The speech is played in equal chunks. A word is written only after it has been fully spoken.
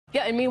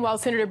Yeah, and meanwhile,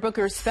 Senator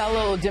Booker's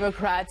fellow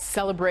Democrats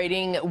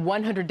celebrating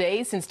 100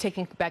 days since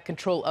taking back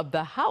control of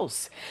the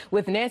House,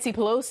 with Nancy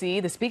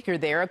Pelosi, the speaker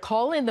there,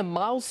 calling the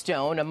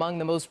milestone among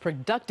the most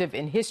productive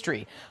in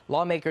history.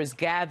 Lawmakers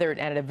gathered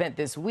at an event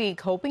this week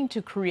hoping to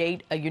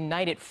create a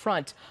united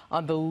front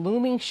on the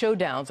looming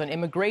showdowns on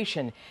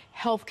immigration,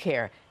 health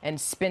care, and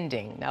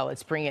spending. Now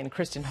let's bring in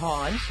Kristen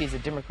Hahn. She's a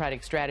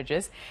Democratic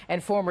strategist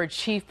and former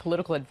chief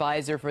political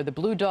advisor for the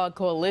Blue Dog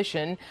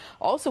Coalition.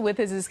 Also with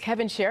us is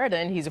Kevin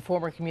Sheridan. He's a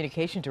former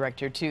communication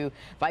director to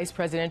vice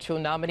presidential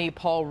nominee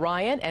Paul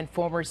Ryan and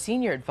former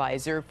senior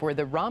advisor for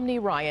the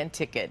Romney-Ryan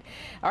ticket.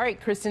 All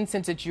right, Kristen,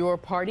 since it's your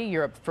party,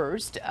 you're up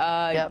first.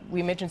 Yep.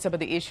 We mentioned some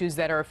of the issues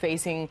that are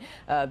facing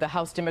the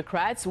House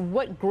Democrats.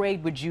 What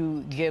grade would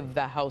you give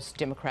the House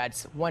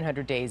Democrats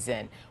 100 days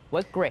in?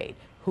 What grade?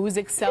 Who's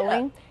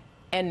excelling? Yeah.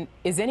 And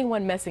is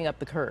anyone messing up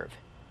the curve?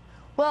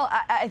 Well,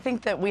 I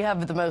think that we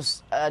have the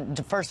most,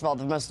 first of all,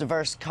 the most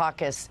diverse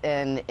caucus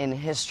in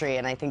history,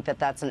 and I think that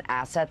that's an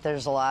asset.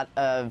 There's a lot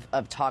of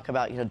talk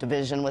about,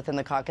 division within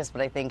the caucus,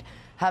 but I think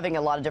having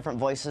a lot of different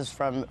voices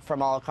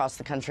from all across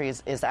the country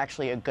is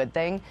actually a good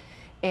thing.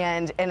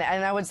 And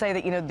I would say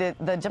that,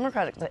 the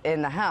Democrats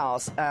in the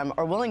House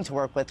are willing to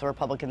work with the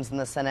Republicans in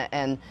the Senate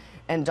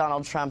and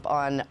Donald Trump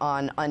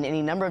on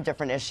any number of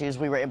different issues.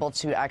 We were able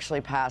to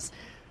actually pass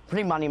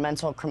pretty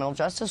monumental criminal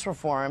justice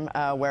reform,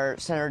 where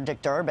Senator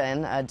Dick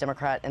Durbin, a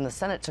Democrat in the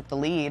Senate, took the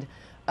lead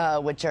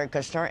with Jared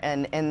Kushner,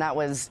 and that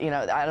was,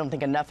 I don't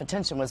think enough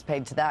attention was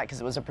paid to that because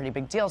it was a pretty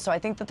big deal. So I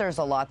think that there's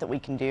a lot that we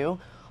can do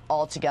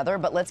all together,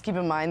 but let's keep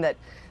in mind that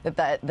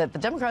the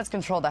Democrats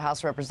control the House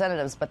of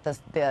Representatives, but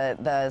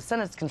the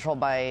Senate's controlled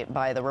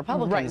by the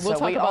Republicans. Right. We'll so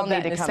talk we about all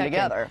that need in to a come second.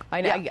 together.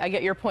 I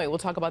get your point. We'll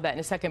talk about that in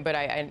a second, but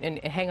and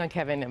hang on,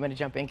 Kevin. I'm going to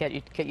jump in, get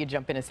you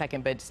jump in a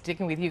second, but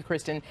sticking with you,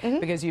 Kristen,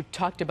 because you've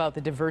talked about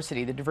the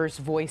diversity, the diverse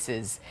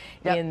voices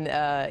in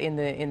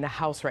the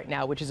House right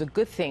now, which is a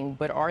good thing.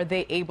 But are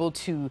they able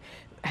to?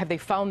 Have they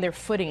found their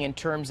footing in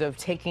terms of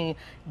taking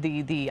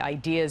the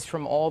ideas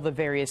from all the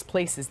various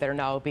places that are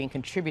now being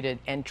contributed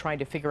and trying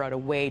to figure out a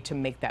way to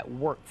make that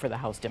work for the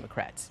House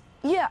Democrats?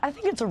 Yeah, I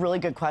think it's a really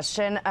good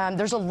question.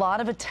 There's a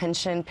lot of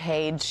attention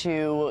paid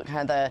to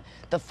kind of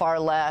the far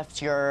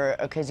left, your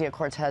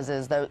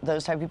Ocasio-Cortezes,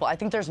 those type of people. I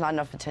think there's not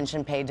enough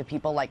attention paid to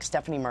people like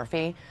Stephanie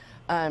Murphy.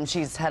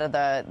 She's head of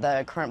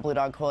the current Blue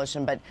Dog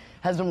Coalition, but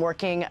has been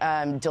working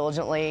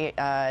diligently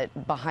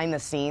behind the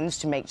scenes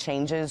to make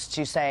changes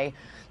to, say,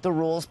 the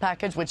rules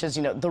package, which is,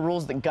 the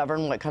rules that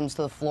govern what comes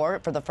to the floor.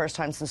 For the first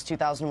time since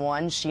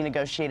 2001, she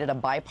negotiated a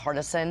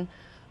bipartisan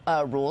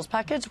rules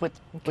package, which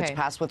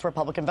passed with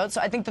Republican votes. So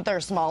I think that there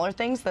are smaller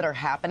things that are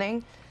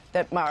happening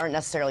that aren't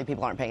necessarily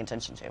people aren't paying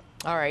attention to.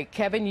 All right,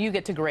 Kevin, you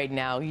get to grade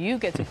now. You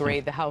get to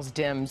grade the House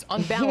Dems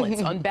on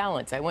balance. On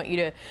balance, I want you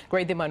to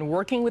grade them on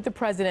working with the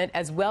president,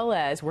 as well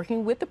as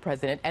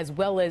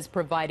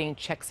providing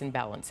checks and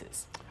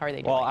balances. How are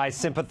they doing? Well, I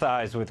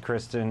sympathize with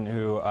Kristen,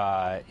 who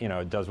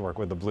does work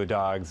with the Blue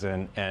Dogs,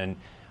 and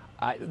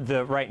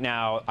right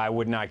now, I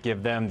would not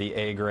give them the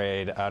A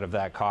grade out of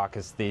that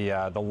caucus.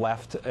 The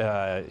left,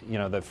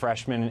 the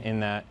freshmen in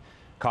that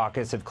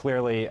caucus have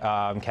clearly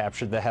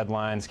captured the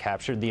headlines,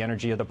 captured the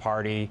energy of the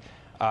party.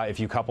 If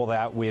you couple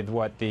that with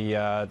what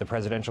the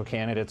presidential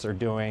candidates are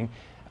doing,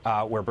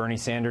 where Bernie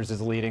Sanders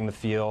is leading the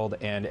field,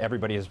 and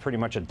everybody has pretty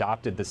much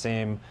adopted the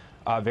same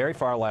very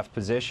far left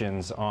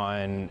positions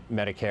on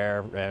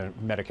Medicare and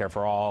Medicare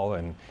for all,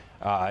 and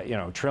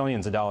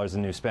trillions of dollars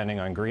in new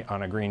spending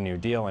on a Green New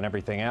Deal and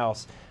everything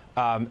else.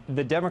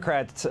 The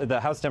Democrats,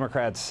 the House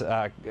Democrats,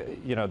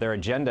 their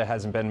agenda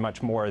hasn't been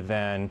much more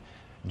than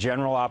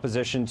general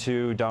opposition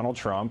to Donald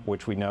Trump,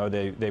 which we know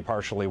they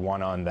partially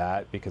won on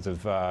that because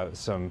of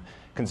some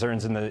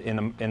concerns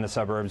in the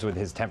suburbs with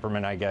his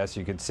temperament, I guess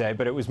you could say.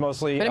 But it was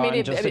mostly. But I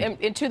mean,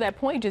 and to that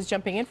point, just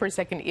jumping in for a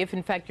second, if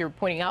in fact you're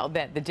pointing out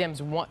that the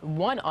Dems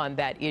won on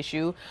that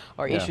issue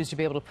or issues to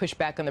be able to push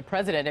back on the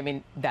president, I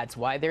mean, that's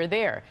why they're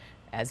there.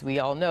 As we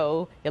all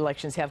know,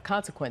 elections have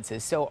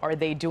consequences. So are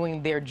they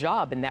doing their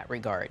job in that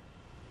regard?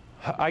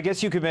 I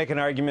guess you could make an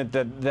argument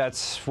that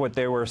that's what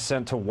they were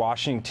sent to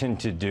Washington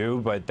to do,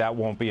 but that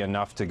won't be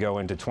enough to go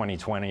into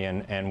 2020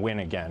 and win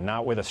again.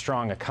 Not with a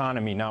strong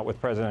economy, not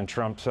with President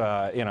Trump's,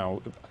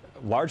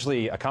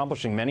 largely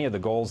accomplishing many of the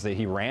goals that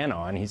he ran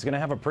on. He's going to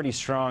have a pretty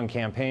strong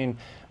campaign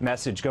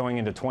message going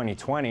into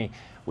 2020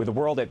 with the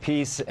world at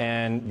peace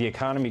and the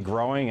economy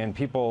growing and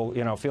people,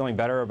 feeling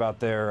better about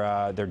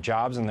their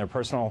jobs and their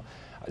personal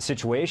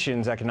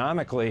situations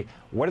economically.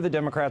 What are the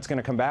Democrats going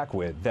to come back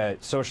with?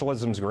 That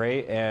socialism's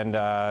great, and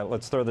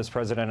let's throw this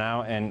president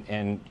out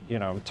and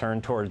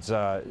turn towards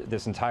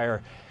this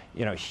entire,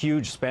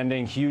 huge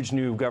spending, huge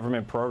new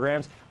government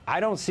programs. I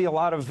don't see a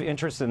lot of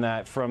interest in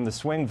that from the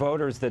swing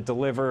voters that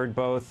delivered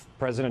both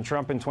President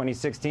Trump in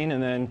 2016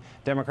 and then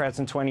Democrats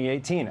in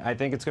 2018. I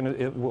think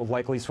it will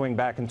likely swing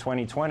back in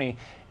 2020,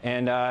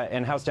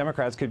 and House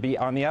Democrats could be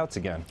on the outs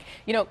again.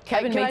 You know,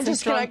 Kevin made some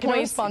strong points. Can I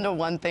respond to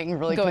one thing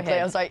really Go quickly?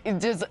 ahead. I was like,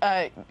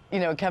 you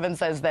know, Kevin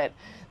says that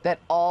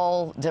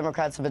all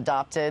Democrats have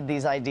adopted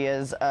these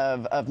ideas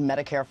of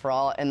Medicare for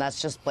all, and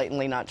that's just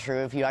blatantly not true.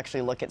 If you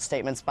actually look at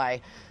statements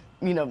by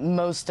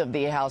most of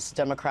the House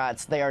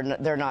Democrats, they're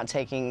not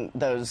taking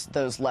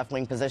those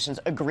left-wing positions.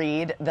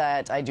 Agreed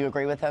that I do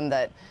agree with them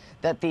that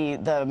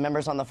the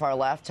members on the far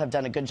left have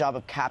done a good job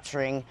of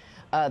capturing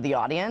the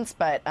audience,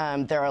 but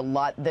there are a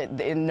lot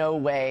that in no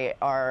way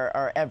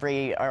are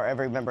every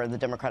member of the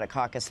Democratic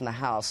caucus in the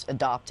House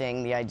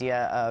adopting the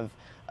idea of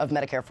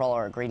Medicare for all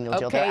or a Green New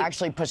Deal. They're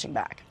actually pushing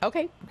back.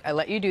 Okay, I'll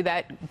let you do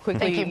that quickly.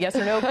 Thank you. Yes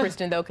or no,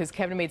 Kristen, though, because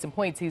Kevin made some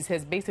points. He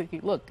says basically,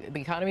 look, the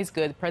economy's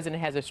good. The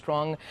president has a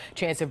strong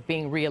chance of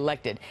being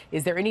reelected.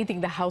 Is there anything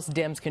the House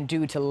Dems can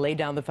do to lay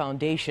down the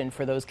foundation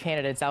for those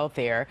candidates out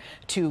there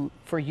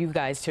for you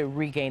guys to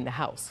regain the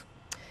House?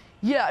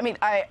 Yeah, I mean,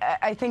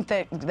 I think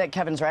that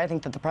Kevin's right. I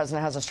think that the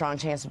president has a strong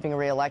chance of being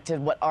reelected.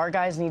 What our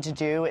guys need to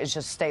do is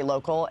just stay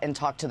local and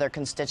talk to their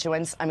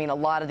constituents. I mean, a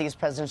lot of these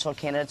presidential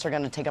candidates are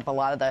going to take up a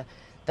lot of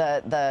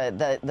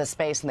the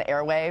space and the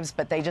airwaves,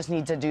 but they just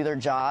need to do their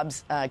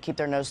jobs, keep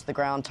their nose to the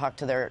ground, talk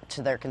to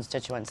their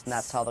constituents, and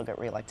that's how they'll get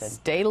reelected.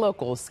 Stay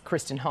locals,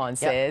 Kristen Hahn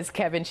says. Yep.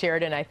 Kevin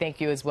Sheridan, I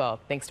thank you as well.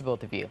 Thanks to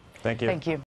both of you. Thank you. Thank you.